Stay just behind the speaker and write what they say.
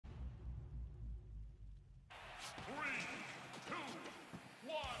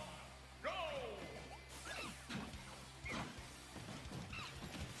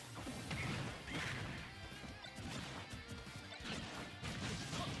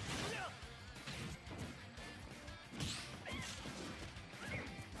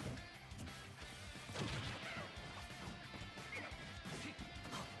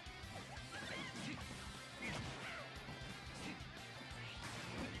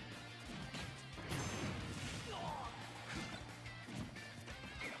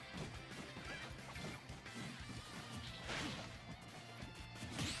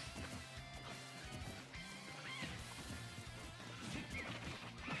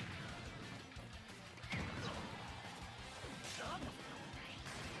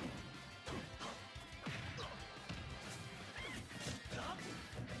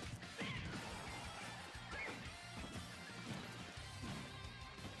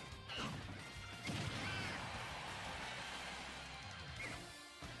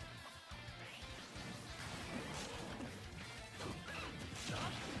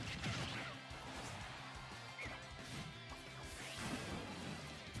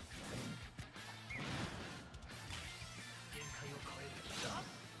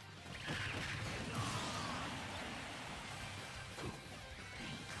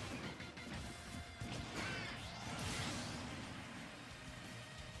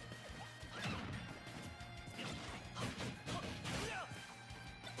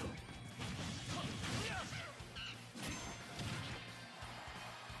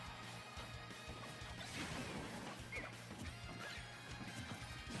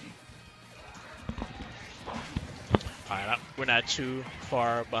Alright, we're not too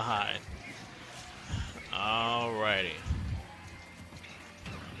far behind. Alrighty.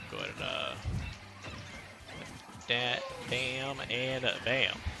 Go ahead and that, bam, and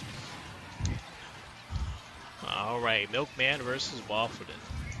bam. Alright, Milkman versus WaffleDen.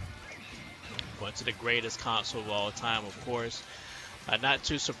 Going to the greatest console of all time, of course. Not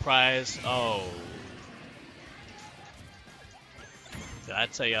too surprised. Oh. Did I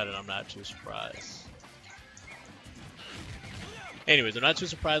tell y'all that I'm not too surprised? Anyways, I'm not too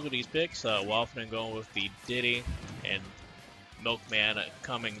surprised with these picks. WaffleDen going with the Diddy and Milkman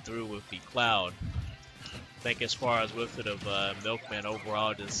coming through with the Cloud. I think as far as with it of Milkman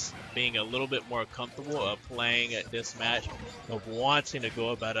overall, just being a little bit more comfortable playing at this match, of wanting to go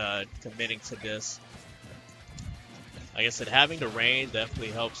about committing to this. Like I said, having the range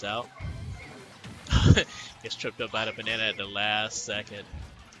definitely helps out. Gets tripped up by the banana at the last second.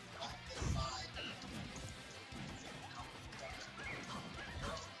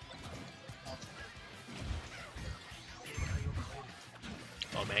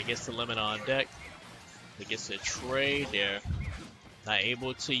 Oh man, gets the limit on deck. He gets a trade there. Not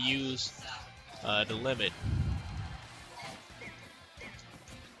able to use the limit.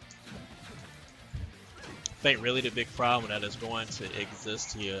 I think really the big problem that is going to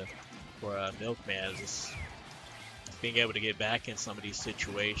exist here for Milkman is just being able to get back in some of these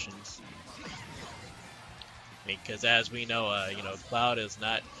situations. Because as we know, Cloud is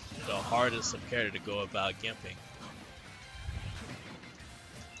not the hardest of character to go about gimping.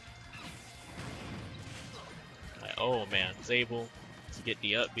 Oh man, was able to get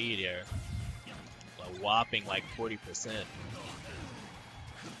the up B there. A whopping like 40%.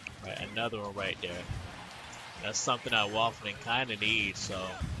 Right, another one right there. That's something that WaffleDen kind of needs, so.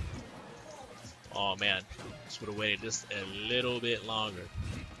 Oh man, just would have waited just a little bit longer.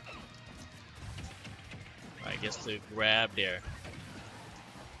 Alright, gets the grab there.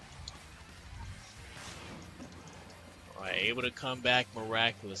 Alright, able to come back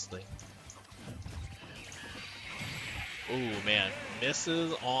miraculously. Ooh, man,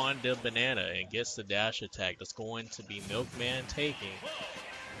 misses on the banana and gets the dash attack. That's going to be Milkman taking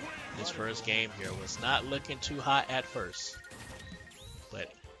his first game here. Was not looking too hot at first,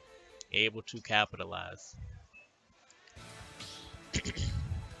 but able to capitalize.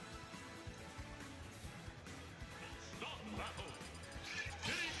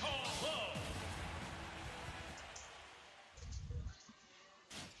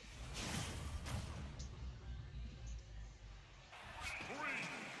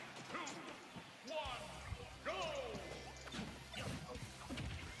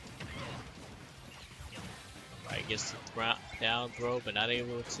 Gets the down throw, but not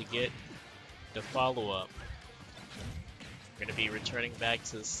able to get the follow-up. We're going to be returning back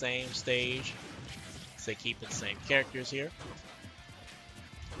to the same stage. So keeping the same characters here.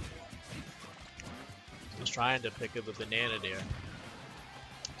 Just trying to pick up a banana there.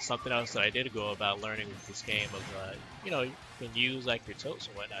 Something else that I did go about learning with this game of, you can use like your totes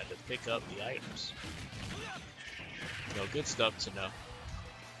and whatnot to pick up the items. Good stuff to know.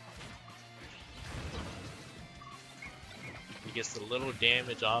 He gets a little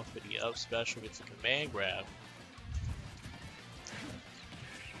damage off of the up special, gets a command grab.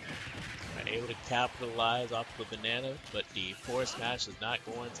 Right, able to capitalize off the banana, but the forward smash is not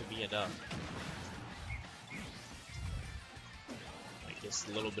going to be enough. I guess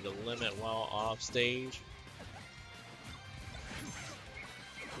a little bit of limit while off stage.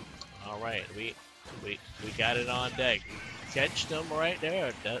 Alright, we got it on deck. Catch them right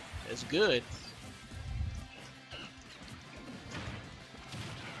there. That's good.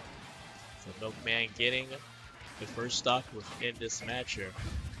 Milkman getting the first stock within this match here.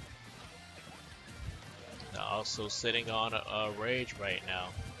 Now also sitting on a rage right now.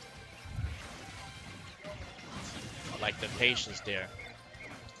 I like the patience there.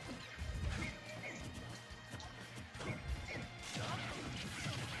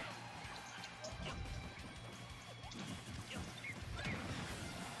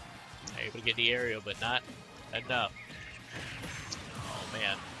 Able to get the aerial, but not enough. Oh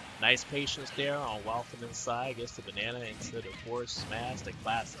man. Nice patience there on WaffleDen's side. Gets the banana into the forward smash, the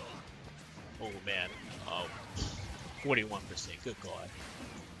classic. Oh man, 41%. Good God.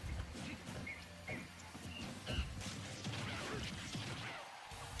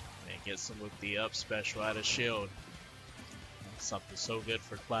 And gets him with the up special out of shield. Something so good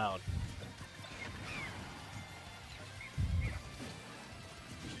for Cloud.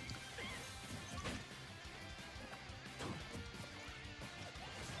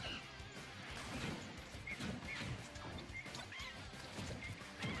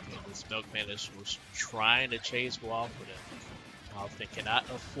 Milkman was trying to chase WaffleDen. WaffleDen cannot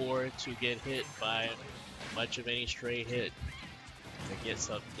afford to get hit by much of any stray hit. If it gets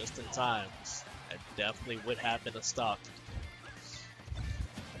up just in time, that definitely would have been a stop.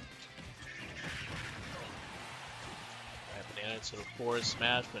 Right, banana to the forward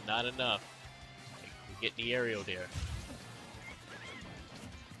smash, but not enough. We get the aerial there.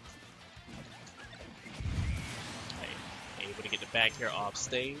 Right, able to get the back here off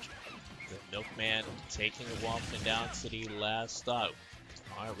stage. The Milkman taking the WaffleDen down to the last stop.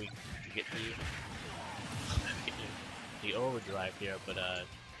 Alright, we get the overdrive here, but oh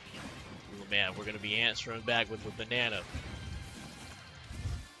man, we're gonna be answering back with a banana.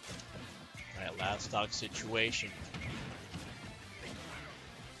 Alright, last stock situation.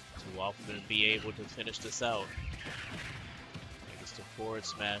 So WaffleDen be able to finish this out. Gets the forward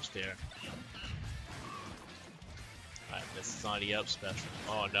smash there. Alright, this is on the up special.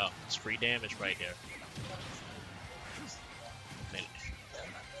 Oh no, it's free damage right there. Man,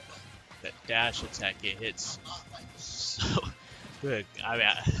 that dash attack, it hits so good. I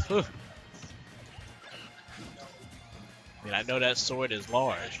mean, I know that sword is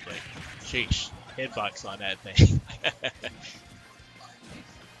large, but sheesh, hitbox on that thing.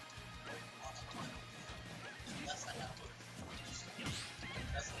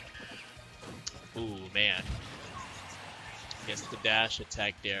 Ooh, man. Gets the dash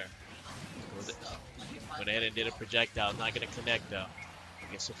attack there. Went ahead and did a projectile. Not going to connect though.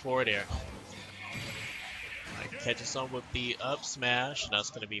 Gets the forward air. Catches some with the up smash. And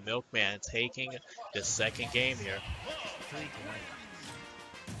that's going to be Milkman taking the second game here.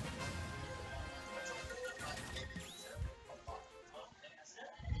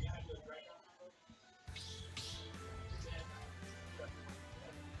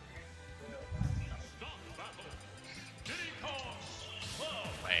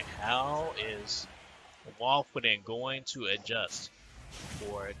 How is WaffleDen going to adjust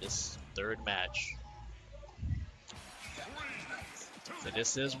for this third match? So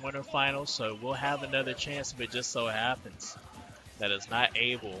this is winter finals, so we'll have another chance if it just so happens that it's not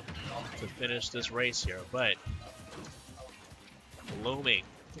able to finish this race here. But looming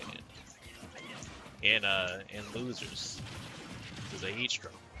in losers is a heat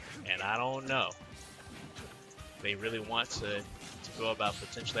stroke, and I don't know if they really want to go about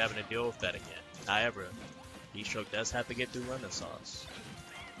potentially having to deal with that again. However, heat stroke does have to get through lemon sauce.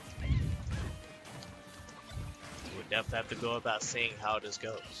 We'll definitely have to go about seeing how this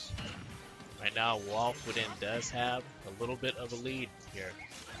goes. Right now, WaffleDen does have a little bit of a lead here.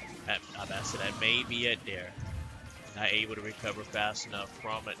 That may be it there. Not able to recover fast enough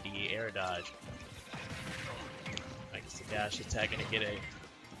from the air dodge. Like the dash attack, gonna get a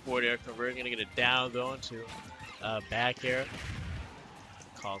forward air conversion, gonna get a down going to back air.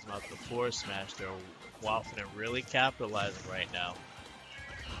 Calls him out the forward smash there. WaffleDen really capitalizing right now.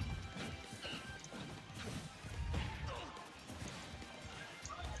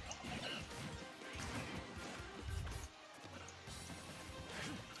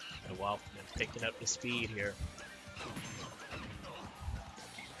 And WaffleDen picking up the speed here.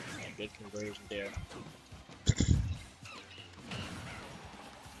 And good conversion there.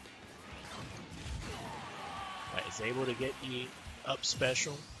 Right, is able to get the up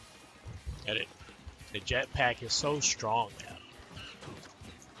special. And the jetpack is so strong now.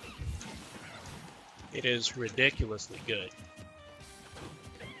 It is ridiculously good.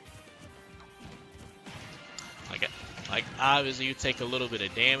 Like obviously you take a little bit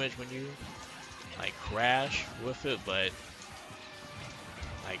of damage when you like crash with it, but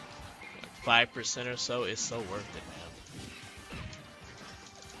like 5% or so is so worth it, man.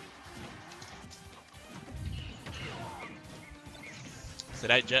 So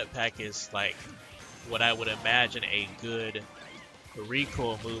that jetpack is like what I would imagine a good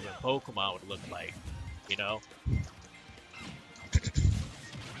recoil move in Pokemon would look like, you know?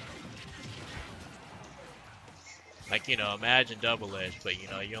 Like, you know, imagine Double Edge, but you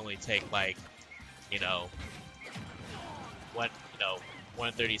know, you only take like, you know,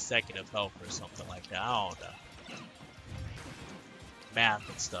 1/32 of health or something like that. I don't know. Math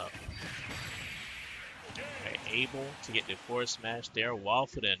and stuff. Right, able to get the forward smash there.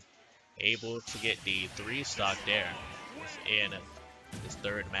 WaffleDen able to get the 3-stock there in this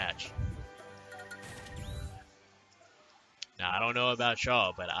third match. Now, I don't know about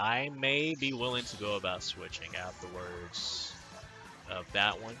y'all, but I may be willing to go about switching afterwards of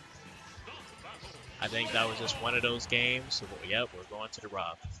that one. I think that was just one of those games. So, yep, we're going to the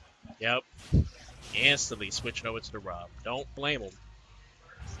R.O.B. Yep. Instantly switching over to the R.O.B. Don't blame them.